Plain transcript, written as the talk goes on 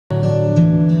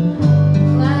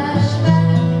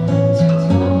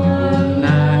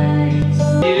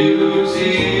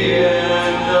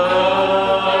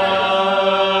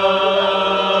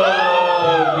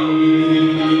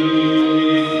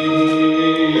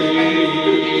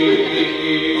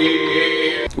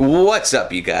What's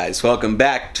up, you guys? Welcome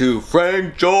back to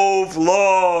Frank Joe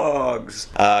Vlogs.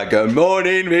 Good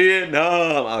morning,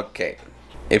 Vietnam. Okay.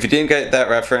 If you didn't get that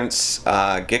reference,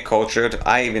 get cultured.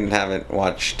 I even haven't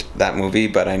watched that movie,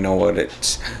 but I know what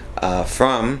it's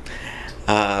from.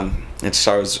 It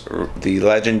stars the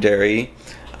legendary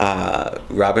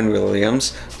Robin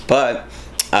Williams. But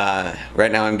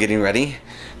right now I'm getting ready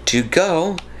to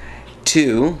go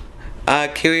to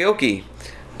karaoke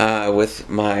with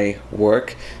my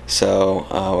work. So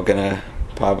we're gonna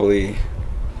probably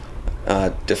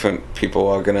different people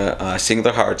are gonna sing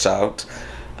their hearts out.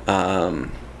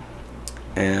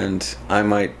 And I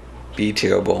might be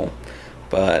terrible,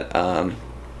 but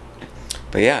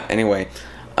yeah, anyway,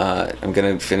 I'm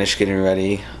gonna finish getting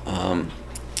ready.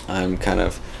 I'm kind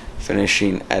of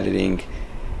finishing editing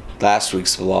last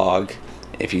week's vlog.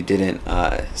 If you didn't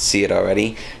see it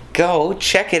already, go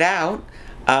check it out,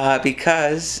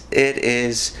 because it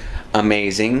is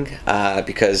amazing,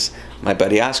 because my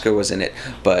buddy Oscar was in it.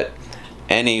 But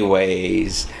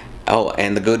anyways, oh,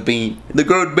 and the good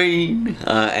bean,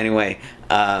 anyway,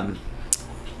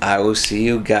 I will see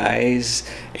you guys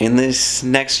in this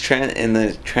next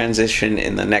transition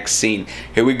in the next scene.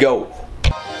 Here we go.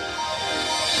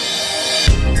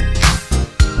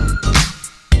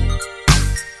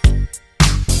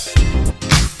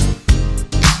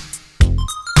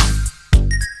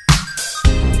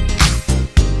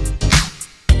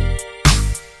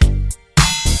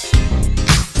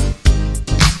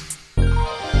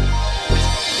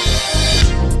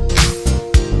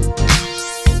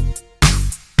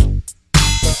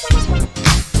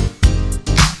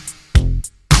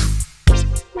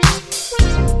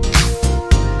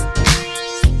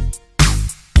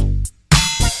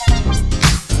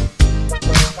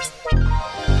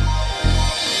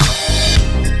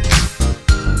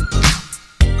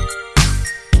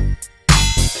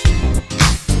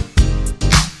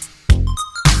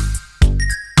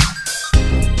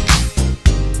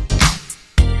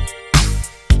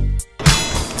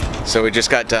 So we just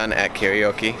got done at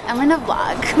karaoke. I'm in a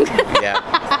vlog. Yeah.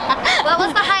 What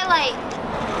was the highlight?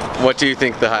 What do you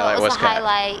think the highlight was, the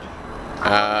highlight?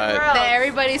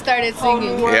 Everybody started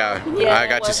singing. Yeah, I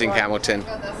got to sing Hamilton.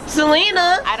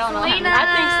 Selena. I don't know. I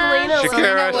think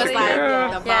Selena was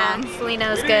Shakira. Yeah, Selena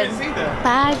was good.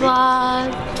 Bye,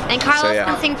 vlog. And Carlos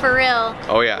can sing for real.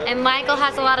 Oh yeah. And Michael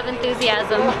has a lot of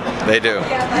enthusiasm. They do.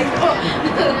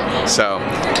 So,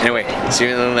 anyway, see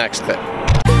you in the next clip.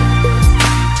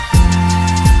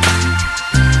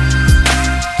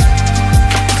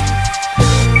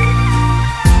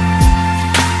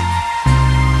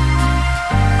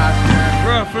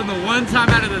 For the one time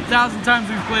out of the 1,000 times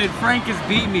we've played, Frank has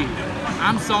beat me.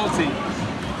 I'm salty.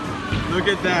 Look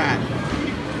at that.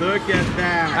 Look at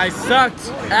that. I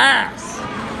sucked ass.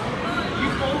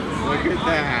 Look at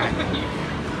that.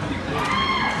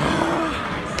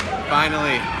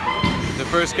 Finally, the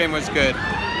first game was good.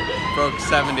 Broke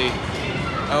 70.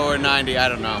 Oh, or 90, I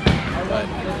don't know. But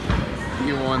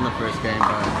you won the first game,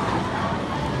 but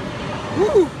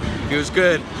woo, it was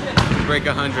good. Break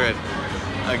 100.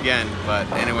 Again,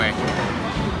 but anyway.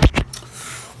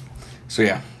 So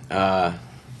yeah,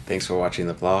 thanks for watching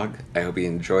the vlog. I hope you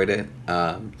enjoyed it.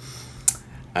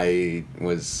 I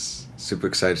was super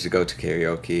excited to go to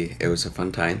karaoke. It was a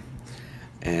fun time.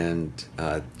 And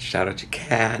shout out to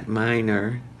Cat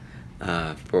Miner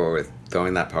for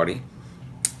throwing that party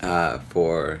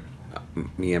for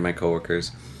me and my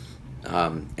coworkers.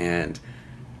 And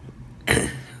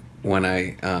when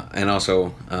and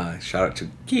also shout out to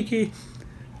Kiki.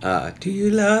 Do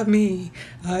you love me?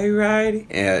 I write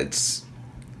it. It's,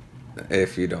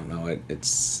 if you don't know it,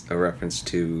 it's a reference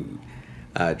to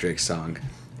Drake's song.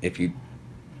 If you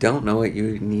don't know it,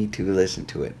 you need to listen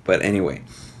to it. But anyway,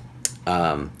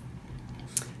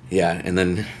 yeah, and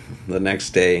then the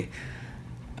next day,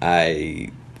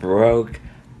 I broke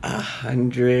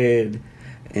 100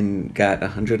 and got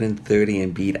 130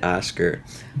 and beat Oscar.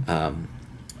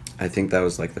 I think that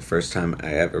was like the first time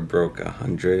I ever broke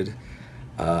 100.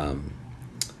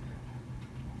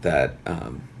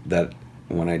 That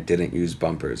when I didn't use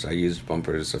bumpers. I used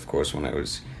bumpers, of course, when I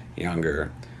was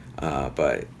younger,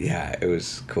 but yeah, it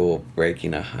was cool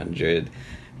breaking 100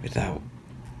 without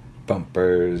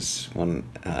bumpers.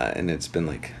 And it's been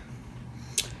like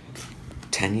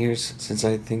 10 years since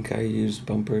I think I used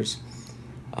bumpers,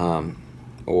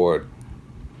 or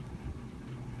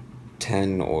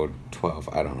 10 or 12,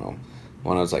 I don't know,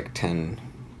 when I was like 10,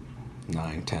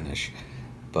 9, 10-ish.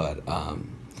 But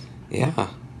yeah,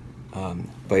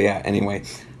 but yeah, anyway,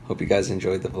 hope you guys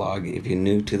enjoyed the vlog. If you're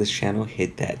new to this channel,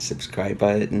 hit that subscribe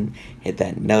button, hit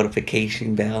that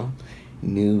notification bell,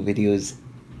 new videos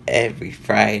every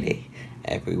Friday,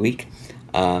 every week.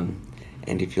 And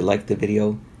if you like the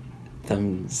video,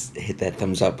 hit that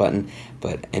thumbs up button.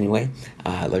 But anyway,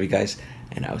 I love you guys,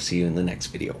 and I'll see you in the next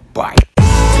video. Bye.